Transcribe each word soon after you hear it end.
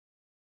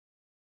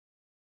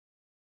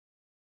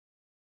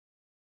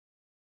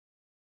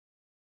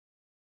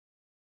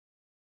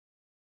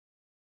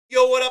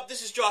Yo, what up?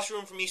 This is Josh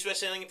Room from East West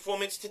Sailing and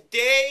Performance.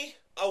 Today,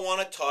 I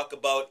want to talk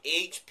about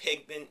age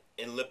pigment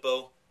and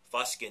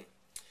lipofuscin.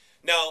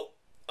 Now,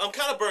 I'm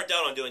kind of burnt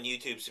out on doing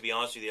YouTubes, to be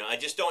honest with you. I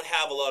just don't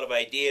have a lot of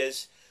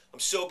ideas. I'm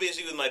so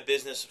busy with my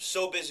business. I'm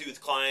so busy with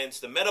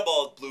clients. The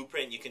Metabolic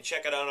Blueprint, you can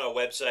check it out on our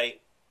website.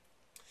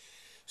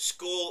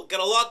 School, got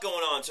a lot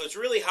going on, so it's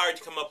really hard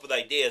to come up with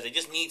ideas. I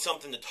just need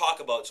something to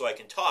talk about so I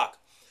can talk.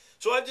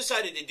 So what I've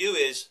decided to do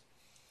is,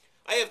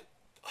 I have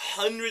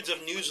hundreds of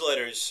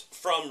newsletters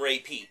from Ray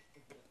Peat,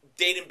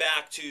 dating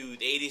back to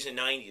the 80s and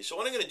 90s. So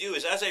what I'm going to do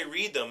is, as I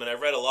read them, and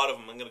I've read a lot of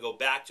them, I'm going to go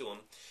back to them,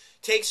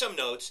 take some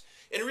notes,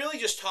 and really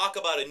just talk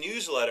about a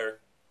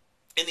newsletter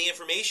and the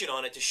information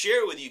on it to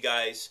share with you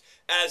guys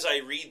as I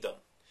read them.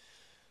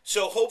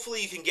 So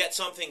hopefully you can get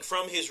something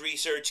from his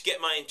research, get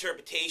my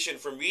interpretation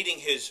from reading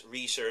his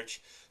research,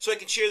 so I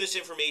can share this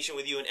information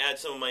with you and add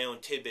some of my own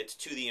tidbits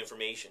to the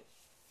information.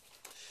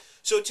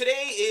 So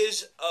today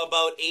is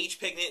about age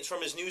pigment. It's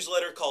from his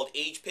newsletter called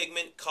Age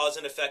Pigment, Cause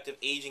and Effect of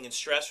Aging and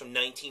Stress from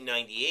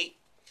 1998.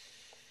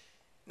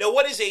 Now,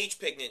 what is age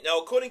pigment? Now,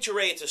 according to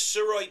Ray, it's a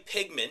ceroid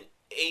pigment,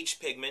 age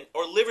pigment,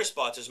 or liver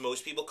spots as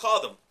most people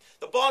call them.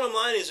 The bottom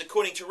line is,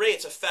 according to Ray,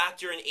 it's a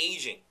factor in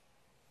aging.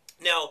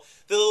 Now,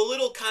 they're a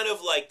little kind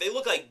of like, they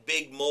look like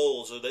big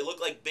moles or they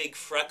look like big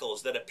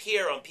freckles that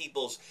appear on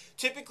people's,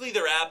 typically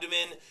their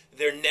abdomen,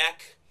 their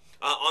neck,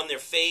 on their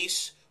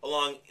face,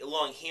 along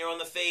here on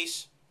the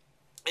face.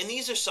 And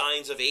these are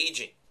signs of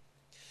aging.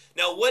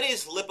 Now, what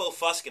is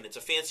lipofuscin? It's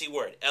a fancy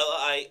word.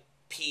 L-I-P-O-F-U-S-C-I-N.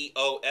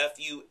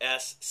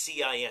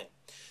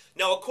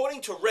 Now,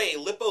 according to Ray,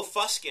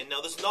 lipofuscin,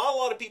 now there's not a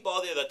lot of people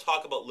out there that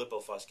talk about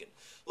lipofuscin.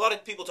 A lot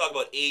of people talk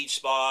about age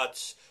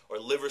spots or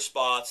liver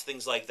spots,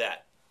 things like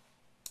that.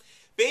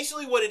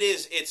 Basically what it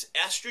is, it's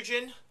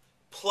estrogen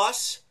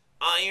plus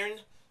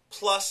iron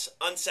plus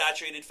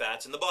unsaturated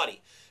fats in the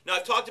body. Now,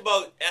 I've talked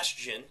about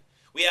estrogen.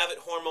 We have it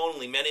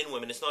hormonally, men and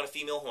women. It's not a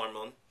female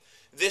hormone.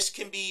 This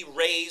can be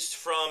raised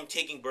from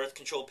taking birth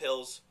control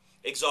pills,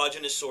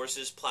 exogenous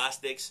sources,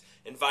 plastics,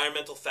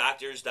 environmental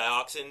factors,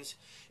 dioxins.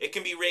 It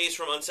can be raised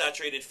from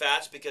unsaturated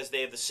fats because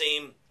they have the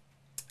same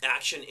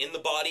action in the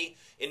body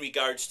in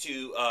regards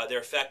to their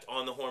effect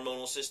on the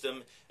hormonal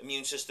system,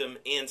 immune system,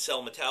 and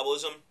cell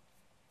metabolism.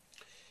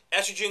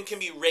 Estrogen can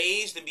be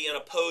raised and be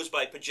unopposed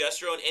by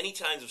progesterone. Any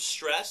times of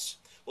stress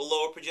will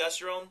lower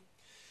progesterone.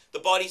 The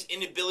body's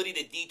inability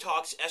to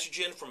detox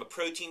estrogen from a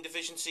protein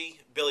deficiency,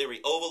 biliary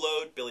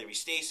overload, biliary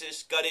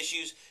stasis, gut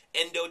issues,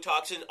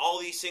 endotoxin, all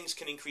these things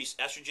can increase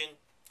estrogen.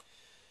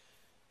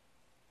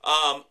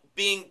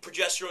 Being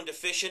progesterone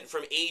deficient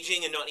from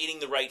aging and not eating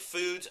the right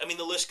foods. I mean,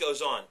 the list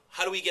goes on.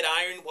 How do we get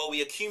iron? Well,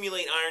 we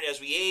accumulate iron as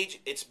we age.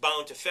 It's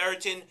bound to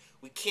ferritin.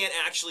 We can't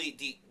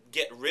actually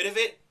get rid of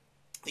it.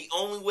 The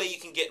only way you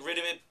can get rid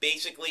of it,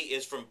 basically,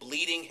 is from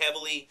bleeding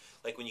heavily,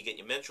 like when you get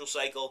your menstrual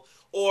cycle,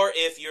 or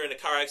if you're in a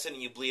car accident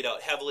and you bleed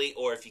out heavily,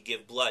 or if you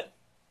give blood.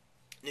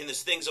 And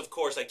there's things, of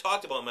course, I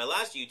talked about in my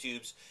last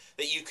YouTubes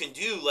that you can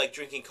do, like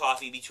drinking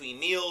coffee between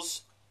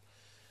meals.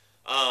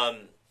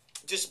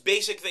 Just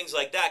basic things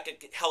like that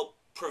could help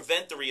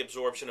prevent the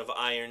reabsorption of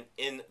iron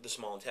in the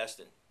small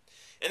intestine.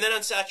 And then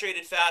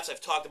unsaturated fats, I've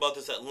talked about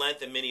this at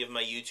length in many of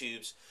my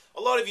YouTubes. A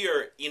lot of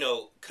your,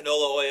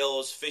 canola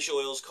oils, fish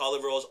oils,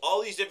 cauliflower oils,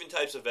 all these different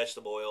types of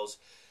vegetable oils.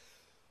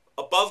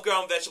 Above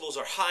ground vegetables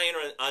are high in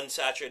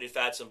unsaturated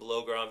fats than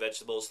below ground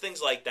vegetables, things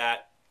like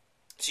that.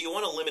 So you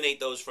want to eliminate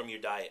those from your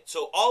diet.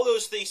 So all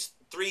those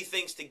three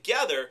things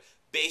together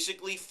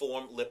basically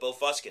form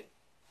lipofuscin.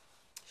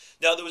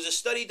 Now, there was a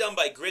study done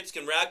by Gritsk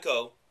and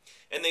Radko,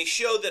 and they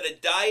showed that a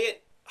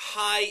diet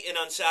high in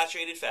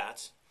unsaturated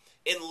fats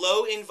and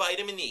low in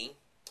vitamin E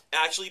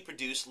actually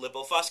produce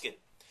lipofuscin.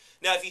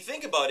 Now, if you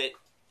think about it,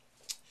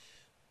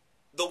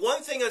 the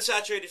one thing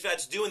unsaturated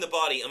fats do in the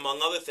body, among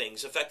other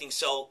things, affecting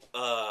cell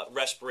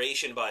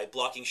respiration by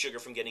blocking sugar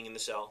from getting in the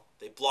cell,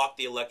 they block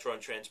the electron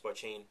transport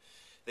chain,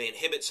 they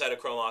inhibit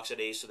cytochrome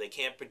oxidase, so they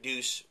can't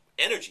produce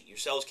energy. Your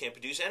cells can't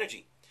produce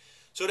energy.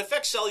 So it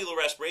affects cellular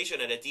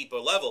respiration at a deeper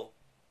level.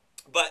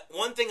 But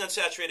one thing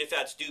unsaturated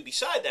fats do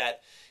beside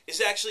that is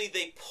actually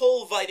they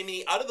pull vitamin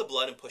E out of the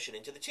blood and push it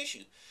into the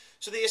tissue.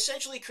 So they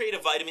essentially create a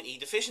vitamin E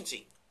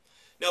deficiency.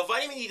 Now,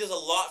 vitamin E does a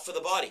lot for the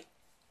body.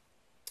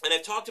 And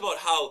I've talked about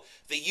how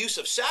the use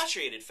of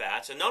saturated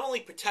fats are not only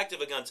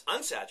protective against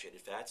unsaturated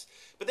fats,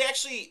 but they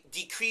actually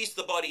decrease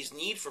the body's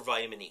need for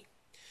vitamin E.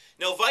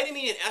 Now, vitamin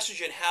E and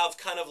estrogen have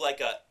kind of like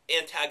an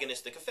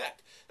antagonistic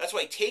effect. That's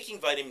why taking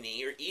vitamin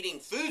E or eating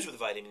foods with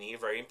vitamin E are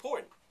very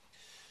important.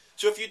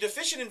 So if you're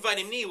deficient in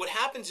vitamin E, what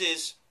happens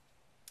is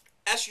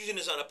estrogen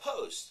is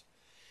unopposed.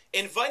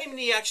 And vitamin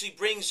E actually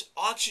brings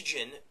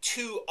oxygen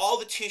to all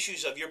the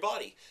tissues of your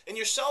body. And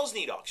your cells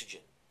need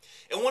oxygen.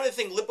 And one of the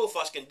things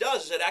lipofuscin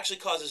does is it actually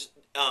causes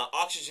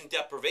oxygen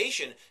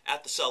deprivation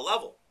at the cell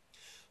level.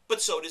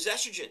 But so does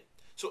estrogen.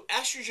 So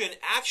estrogen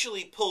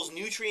actually pulls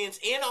nutrients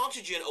and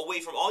oxygen away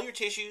from all your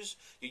tissues,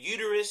 your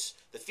uterus,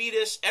 the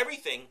fetus,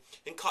 everything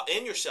in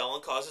your cell,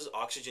 and causes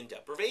oxygen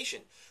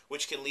deprivation,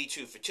 which can lead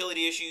to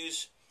fertility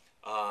issues,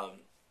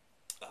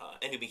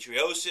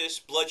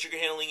 endometriosis, blood sugar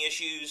handling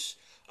issues,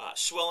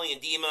 swelling,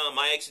 edema,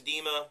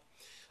 myxedema.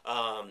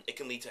 It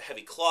can lead to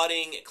heavy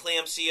clotting,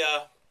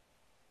 eclampsia,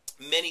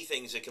 many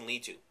things it can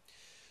lead to.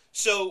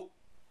 So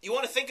you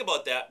want to think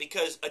about that,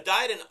 because a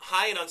diet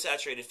high in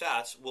unsaturated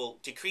fats will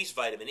decrease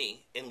vitamin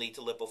E and lead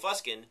to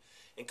lipofuscin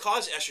and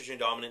cause estrogen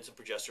dominance and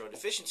progesterone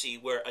deficiency,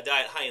 where a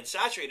diet high in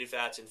saturated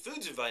fats and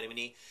foods and vitamin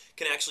E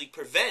can actually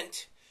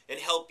prevent and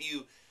help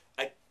you,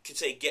 I could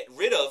say, get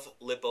rid of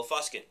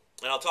lipofuscin.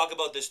 And I'll talk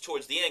about this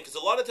towards the end, because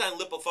a lot of time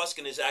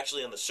lipofuscin is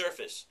actually on the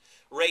surface.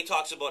 Ray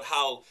talks about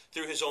how,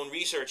 through his own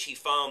research, he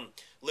found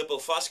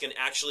lipofuscin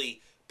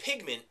actually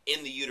pigment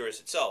in the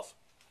uterus itself.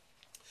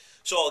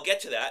 So I'll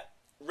get to that.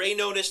 Ray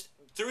noticed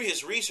through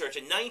his research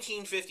in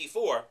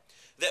 1954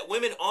 that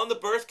women on the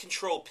birth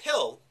control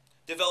pill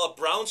developed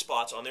brown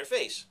spots on their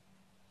face.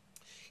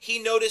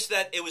 He noticed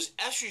that it was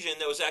estrogen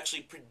that was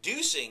actually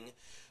producing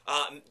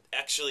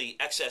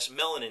excess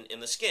melanin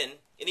in the skin,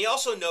 and he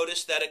also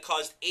noticed that it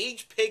caused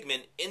age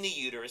pigment in the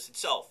uterus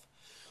itself.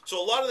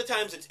 So a lot of the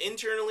times it's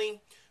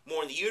internally,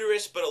 more in the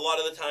uterus, but a lot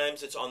of the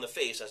times it's on the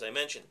face, as I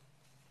mentioned.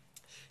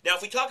 Now,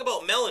 if we talk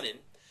about melanin,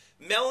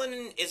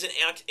 melanin is an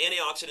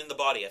antioxidant in the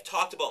body. I've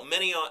talked about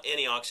many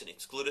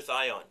antioxidants,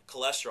 glutathione,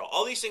 cholesterol,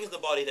 all these things in the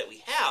body that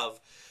we have,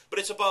 but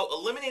it's about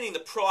eliminating the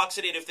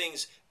pro-oxidative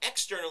things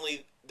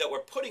externally that we're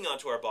putting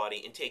onto our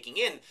body and taking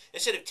in,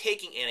 instead of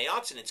taking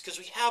antioxidants, because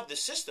we have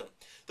this system.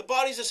 The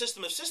body's a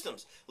system of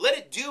systems. Let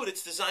it do what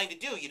it's designed to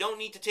do. You don't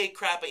need to take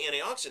crappy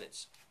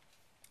antioxidants.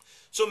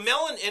 So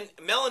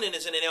melanin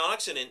is an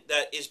antioxidant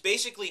that is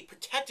basically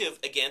protective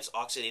against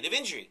oxidative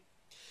injury.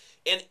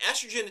 And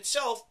estrogen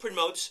itself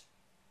promotes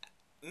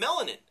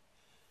melanin.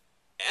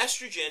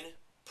 Estrogen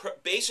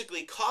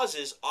basically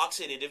causes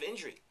oxidative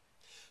injury.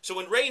 So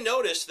when Ray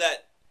noticed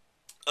that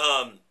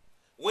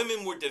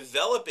women were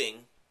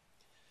developing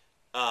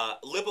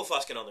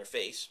lipofuscin on their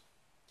face,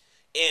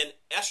 and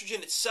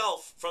estrogen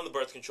itself from the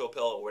birth control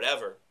pill or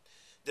whatever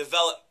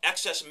developed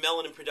excess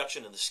melanin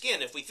production in the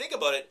skin, if we think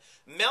about it,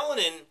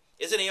 melanin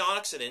is an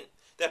antioxidant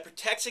that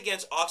protects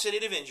against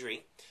oxidative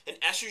injury, and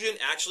estrogen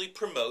actually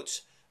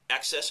promotes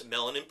excess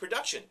melanin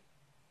production.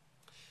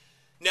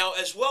 Now,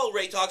 as well,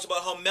 Ray talks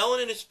about how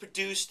melanin is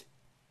produced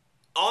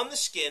on the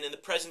skin in the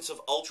presence of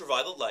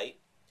ultraviolet light,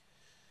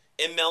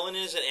 and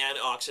melanin is an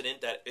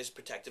antioxidant that is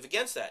protective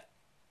against that.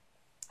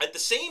 At the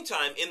same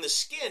time, in the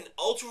skin,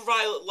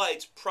 ultraviolet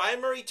light's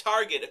primary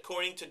target,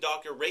 according to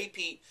Dr. Ray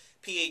Peat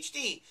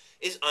PhD,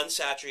 is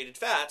unsaturated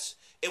fats,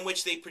 in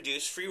which they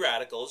produce free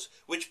radicals,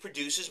 which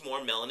produces more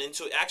melanin,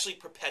 so it actually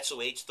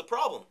perpetuates the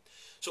problem.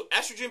 So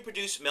estrogen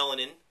produces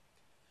melanin.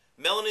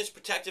 Melanin is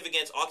protective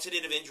against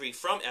oxidative injury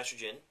from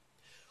estrogen.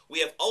 We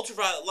have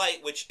ultraviolet light,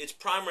 which its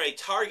primary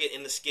target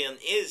in the skin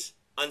is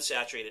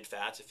unsaturated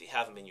fats, if you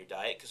have them in your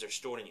diet, because they're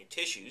stored in your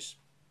tissues.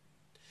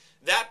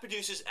 That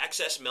produces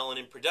excess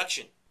melanin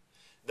production.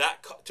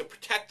 That to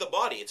protect the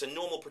body. It's a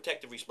normal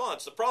protective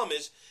response. The problem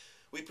is,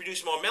 we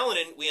produce more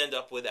melanin, we end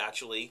up with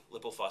actually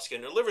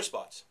lipofuscin or liver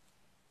spots.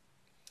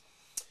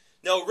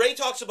 Now, Ray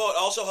talks about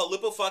also how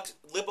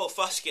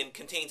lipofuscin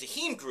contains a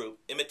heme group,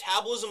 and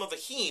metabolism of a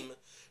heme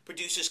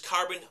produces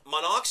carbon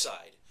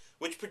monoxide,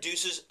 which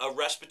produces a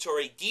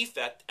respiratory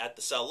defect at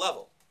the cell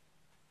level.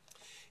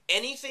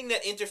 Anything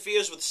that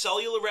interferes with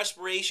cellular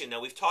respiration, now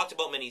we've talked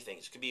about many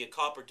things. It could be a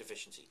copper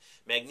deficiency,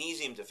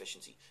 magnesium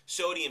deficiency,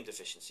 sodium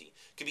deficiency.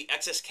 It could be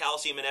excess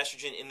calcium and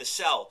estrogen in the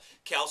cell.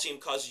 Calcium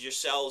causes your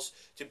cells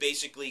to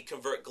basically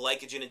convert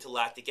glycogen into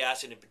lactic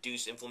acid and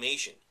produce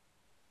inflammation.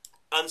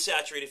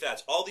 Unsaturated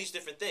fats, all these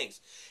different things.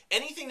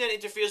 Anything that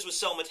interferes with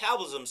cell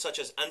metabolism, such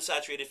as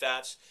unsaturated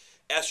fats,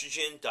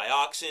 estrogen,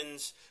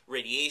 dioxins,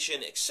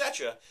 radiation,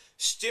 etc.,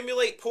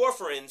 stimulate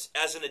porphyrins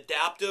as an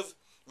adaptive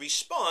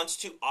response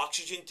to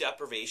oxygen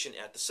deprivation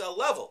at the cell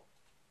level.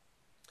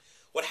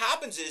 What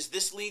happens is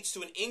this leads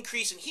to an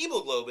increase in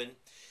hemoglobin,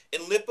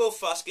 and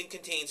lipofuscin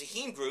contains a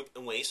heme group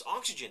and wastes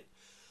oxygen.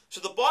 So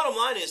the bottom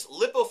line is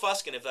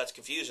lipofuscin, if that's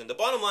confusing, the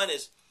bottom line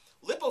is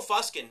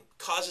lipofuscin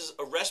causes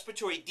a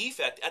respiratory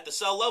defect at the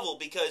cell level,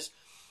 because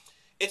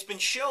it's been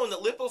shown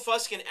that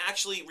lipofuscin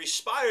actually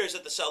respires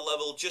at the cell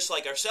level just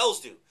like our cells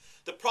do.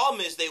 The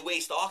problem is they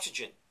waste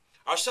oxygen.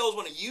 Our cells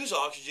want to use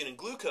oxygen and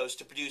glucose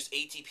to produce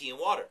ATP and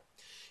water.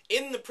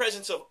 In the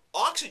presence of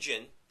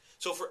oxygen,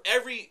 so for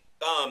every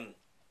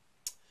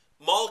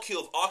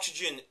molecule of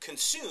oxygen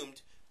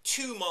consumed,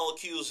 2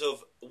 molecules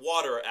of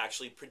water are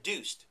actually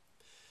produced.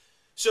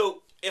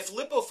 So if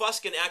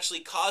lipofuscin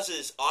actually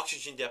causes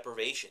oxygen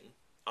deprivation,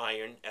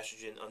 iron,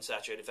 estrogen,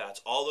 unsaturated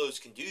fats, all those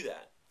can do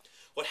that.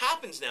 What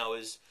happens now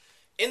is,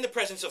 in the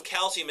presence of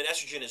calcium and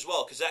estrogen as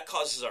well, because that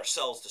causes our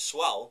cells to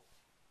swell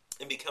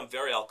and become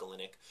very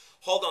alkalinic,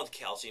 hold on to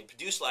calcium,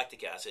 produce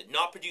lactic acid,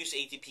 not produce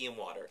ATP and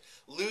water,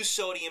 lose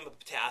sodium and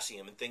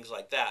potassium and things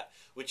like that,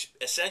 which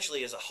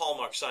essentially is a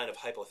hallmark sign of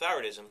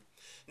hypothyroidism.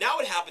 Now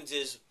what happens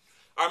is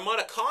our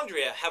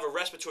mitochondria have a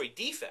respiratory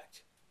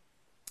defect,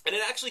 and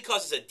it actually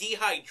causes a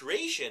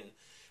dehydration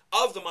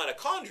of the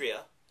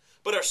mitochondria,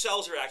 but our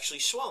cells are actually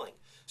swelling.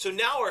 So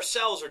now our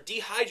cells are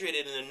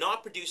dehydrated and they're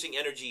not producing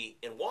energy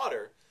and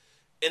water,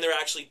 and they're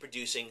actually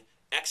producing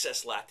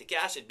excess lactic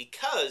acid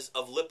because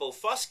of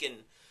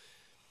lipofuscin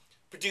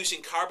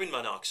producing carbon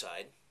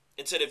monoxide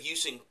instead of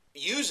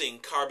using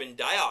carbon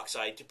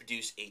dioxide to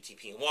produce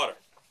ATP in water.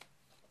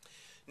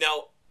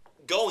 Now,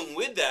 going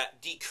with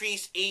that,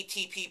 decreased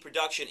ATP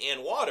production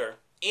and water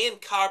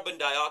and carbon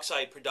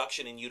dioxide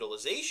production and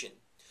utilization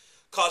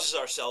causes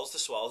our cells to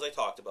swell, as I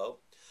talked about.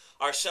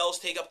 Our cells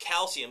take up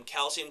calcium.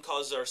 Calcium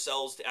causes our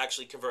cells to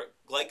actually convert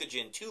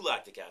glycogen to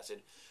lactic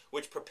acid,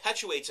 which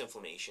perpetuates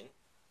inflammation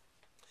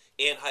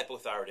and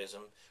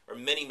hypothyroidism, or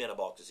many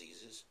metabolic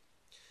diseases.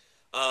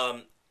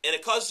 And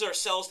it causes our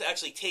cells to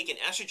actually take in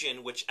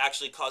estrogen, which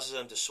actually causes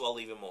them to swell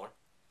even more,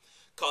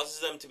 causes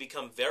them to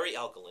become very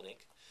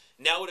alkalinic.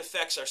 Now it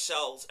affects our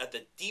cells at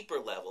the deeper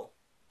level,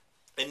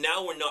 and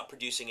now we're not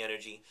producing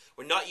energy.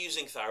 We're not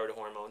using thyroid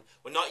hormone.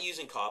 We're not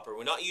using copper.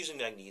 We're not using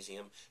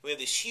magnesium. We have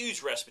this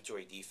huge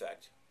respiratory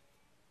defect.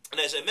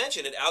 And as I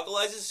mentioned, it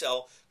alkalizes the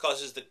cell,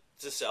 causes the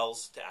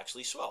cells to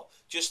actually swell.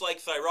 Just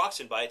like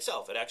thyroxine by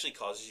itself, it actually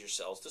causes your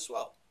cells to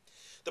swell.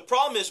 The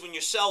problem is when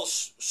your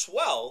cells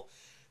swell,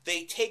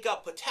 they take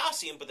up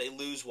potassium, but they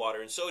lose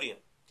water and sodium.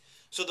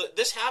 So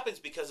this happens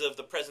because of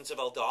the presence of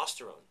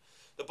aldosterone.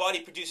 The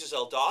body produces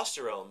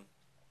aldosterone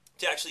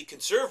to actually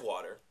conserve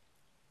water.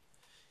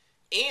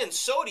 And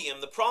sodium,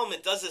 the problem,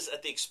 it does this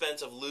at the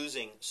expense of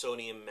losing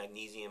sodium,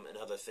 magnesium, and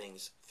other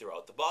things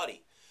throughout the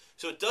body.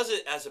 So it does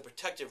it as a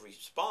protective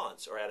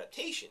response or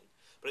adaptation,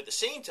 but at the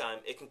same time,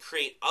 it can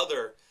create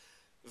other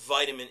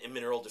vitamin and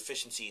mineral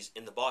deficiencies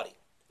in the body.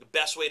 The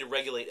best way to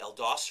regulate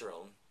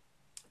aldosterone,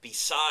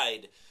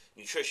 beside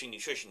nutrition,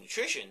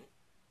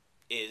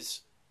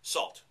 is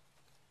salt.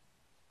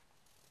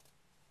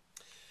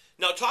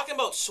 Now, talking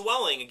about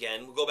swelling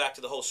again, we'll go back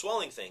to the whole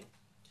swelling thing.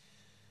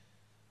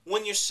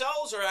 When your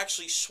cells are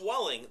actually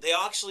swelling, they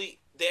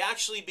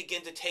actually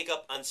begin to take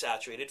up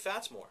unsaturated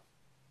fats more.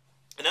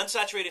 And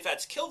unsaturated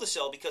fats kill the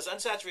cell because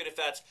unsaturated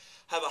fats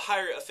have a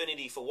higher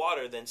affinity for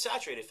water than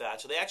saturated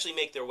fats, so they actually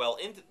make their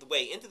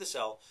way into the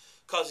cell,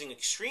 causing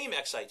extreme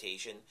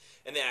excitation,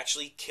 and they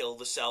actually kill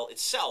the cell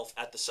itself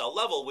at the cell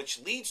level,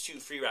 which leads to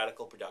free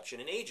radical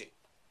production and aging.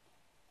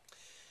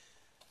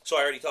 So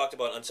I already talked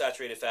about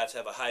unsaturated fats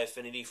have a high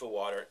affinity for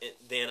water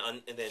than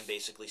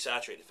basically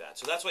saturated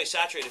fats. So that's why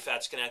saturated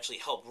fats can actually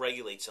help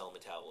regulate cell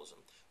metabolism,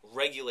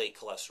 regulate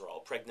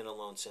cholesterol,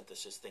 pregnenolone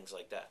synthesis, things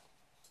like that.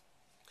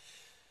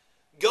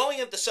 Going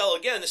at the cell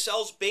again, the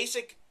cell's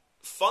basic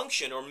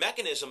function or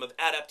mechanism of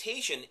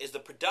adaptation is the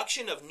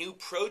production of new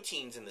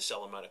proteins in the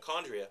cell or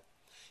mitochondria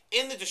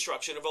and the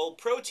destruction of old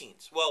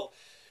proteins. Well,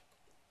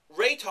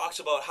 Ray talks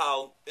about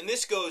how, and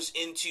this goes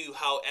into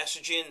how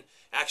estrogen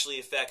actually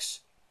affects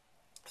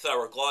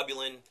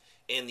thyroglobulin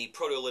and the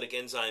proteolytic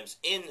enzymes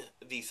in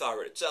the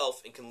thyroid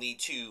itself and can lead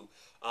to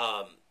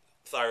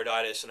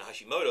thyroiditis and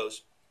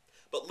Hashimoto's.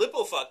 But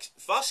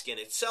lipofuscin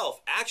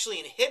itself actually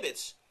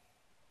inhibits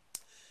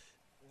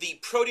the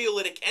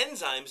proteolytic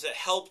enzymes that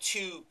help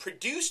to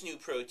produce new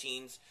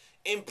proteins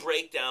and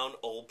break down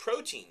old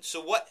proteins.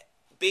 So what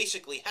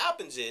basically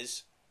happens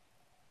is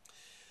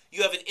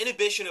you have an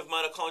inhibition of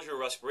mitochondrial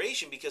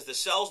respiration because the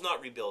cell's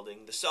not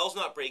rebuilding, the cell's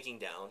not breaking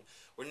down,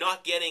 we're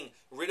not getting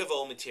rid of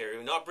old material,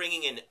 we're not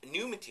bringing in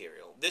new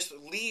material. This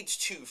leads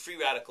to free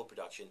radical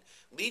production,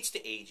 leads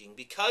to aging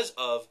because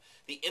of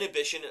the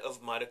inhibition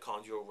of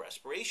mitochondrial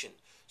respiration.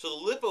 So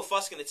the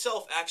lipofuscin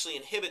itself actually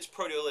inhibits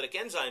proteolytic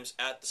enzymes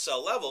at the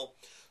cell level,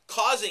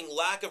 causing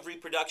lack of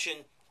reproduction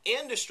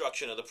and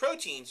destruction of the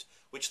proteins,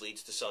 which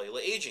leads to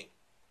cellular aging.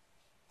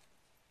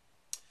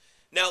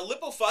 Now,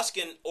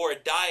 lipofuscin, or a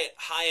diet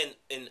high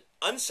in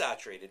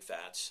unsaturated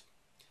fats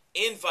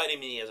and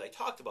vitamin E, as I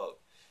talked about,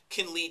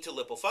 can lead to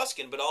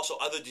lipofuscin, but also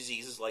other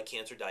diseases like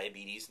cancer,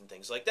 diabetes, and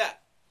things like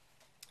that.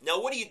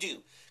 Now, what do you do?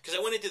 Because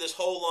I went into this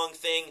whole long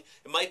thing.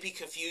 It might be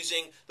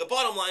confusing. The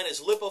bottom line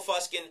is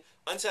lipofuscin,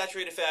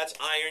 unsaturated fats,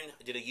 iron.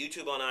 I did a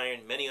YouTube on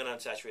iron, many on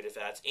unsaturated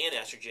fats, and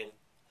estrogen.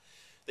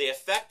 They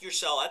affect your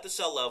cell at the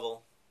cell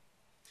level.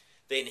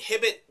 They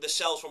inhibit the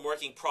cells from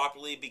working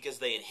properly because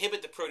they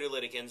inhibit the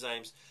proteolytic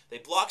enzymes. They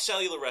block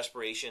cellular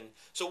respiration.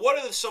 So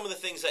what are some of the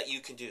things that you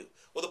can do?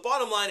 Well, the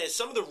bottom line is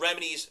some of the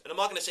remedies, and I'm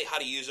not going to say how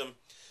to use them,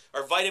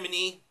 are vitamin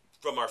E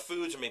from our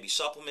foods or maybe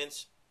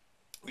supplements,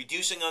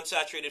 reducing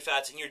unsaturated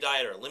fats in your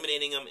diet or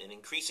eliminating them and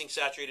increasing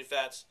saturated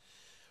fats,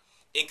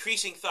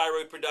 increasing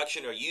thyroid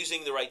production or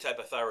using the right type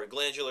of thyroid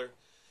glandular,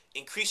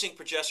 increasing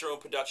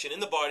progesterone production in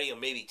the body or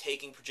maybe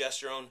taking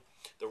progesterone,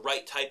 the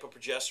right type of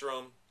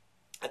progesterone,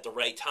 at the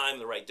right time,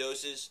 the right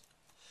doses.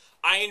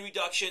 Iron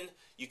reduction,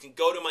 you can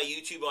go to my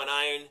YouTube on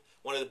iron.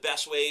 One of the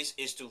best ways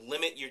is to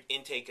limit your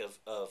intake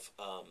of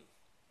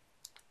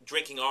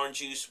drinking orange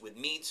juice with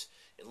meats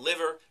and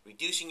liver,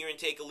 reducing your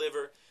intake of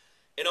liver,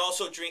 and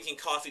also drinking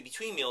coffee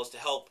between meals to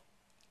help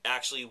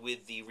actually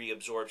with the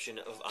reabsorption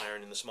of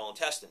iron in the small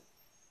intestine.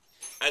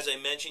 As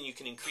I mentioned, you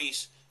can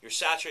increase your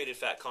saturated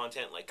fat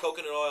content like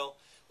coconut oil,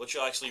 which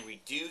will actually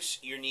reduce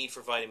your need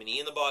for vitamin E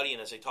in the body.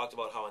 And as I talked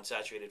about how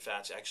unsaturated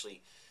fats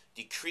actually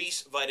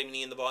decrease vitamin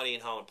E in the body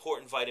and how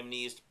important vitamin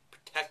E is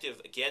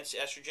protective against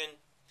estrogen.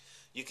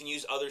 You can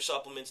use other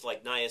supplements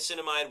like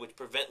niacinamide, which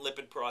prevent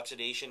lipid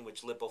peroxidation,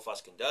 which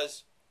lipofuscin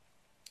does.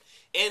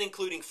 And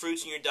including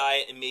fruits in your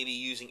diet, and maybe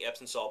using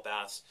Epsom salt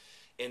baths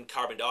and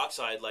carbon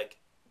dioxide like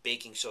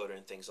baking soda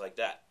and things like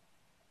that.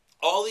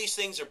 All these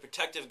things are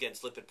protective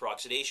against lipid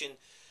peroxidation.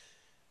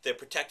 They're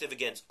protective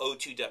against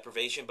O2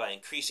 deprivation by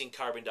increasing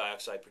carbon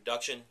dioxide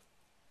production.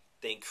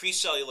 They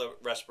increase cellular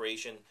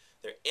respiration.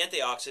 They're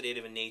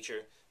antioxidative in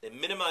nature. They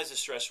minimize the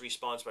stress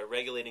response by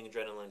regulating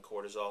adrenaline and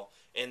cortisol,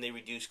 and they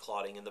reduce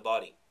clotting in the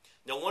body.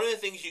 Now, one of the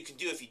things you can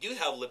do if you do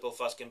have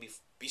lipofuscin,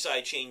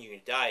 besides changing your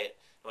diet,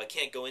 now I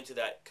can't go into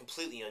that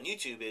completely on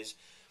YouTube, is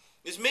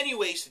there's many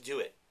ways to do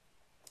it.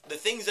 The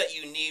things that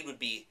you need would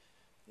be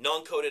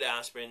non-coated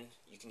aspirin.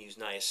 You can use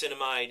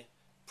niacinamide,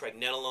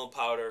 pregnenolone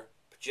powder,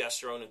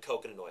 progesterone, and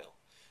coconut oil.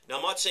 Now,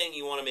 I'm not saying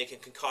you want to make a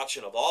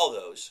concoction of all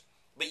those,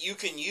 but you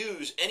can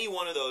use any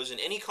one of those in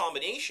any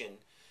combination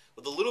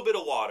with a little bit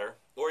of water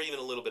or even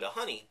a little bit of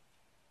honey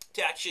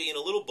to actually, in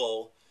a little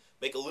bowl,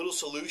 make a little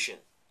solution.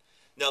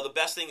 Now, the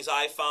best things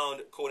I found,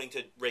 according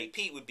to Ray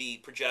Peat, would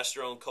be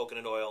progesterone,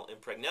 coconut oil,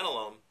 and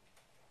pregnenolone.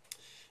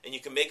 And you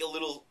can make a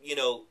little,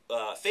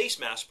 face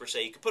mask per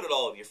se. You can put it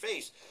all over your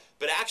face,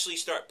 but actually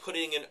start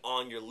putting it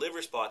on your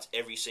liver spots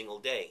every single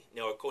day.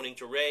 Now, according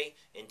to Ray,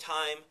 in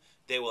time,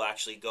 they will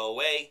actually go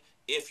away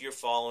if you're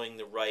following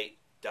the right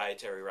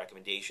dietary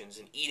recommendations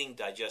and eating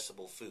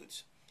digestible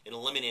foods and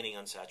eliminating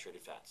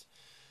unsaturated fats.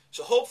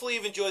 So hopefully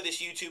you've enjoyed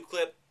this YouTube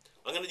clip.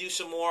 I'm going to do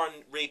some more on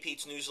Ray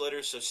Peat's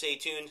newsletter, so stay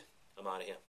tuned. I'm out of here.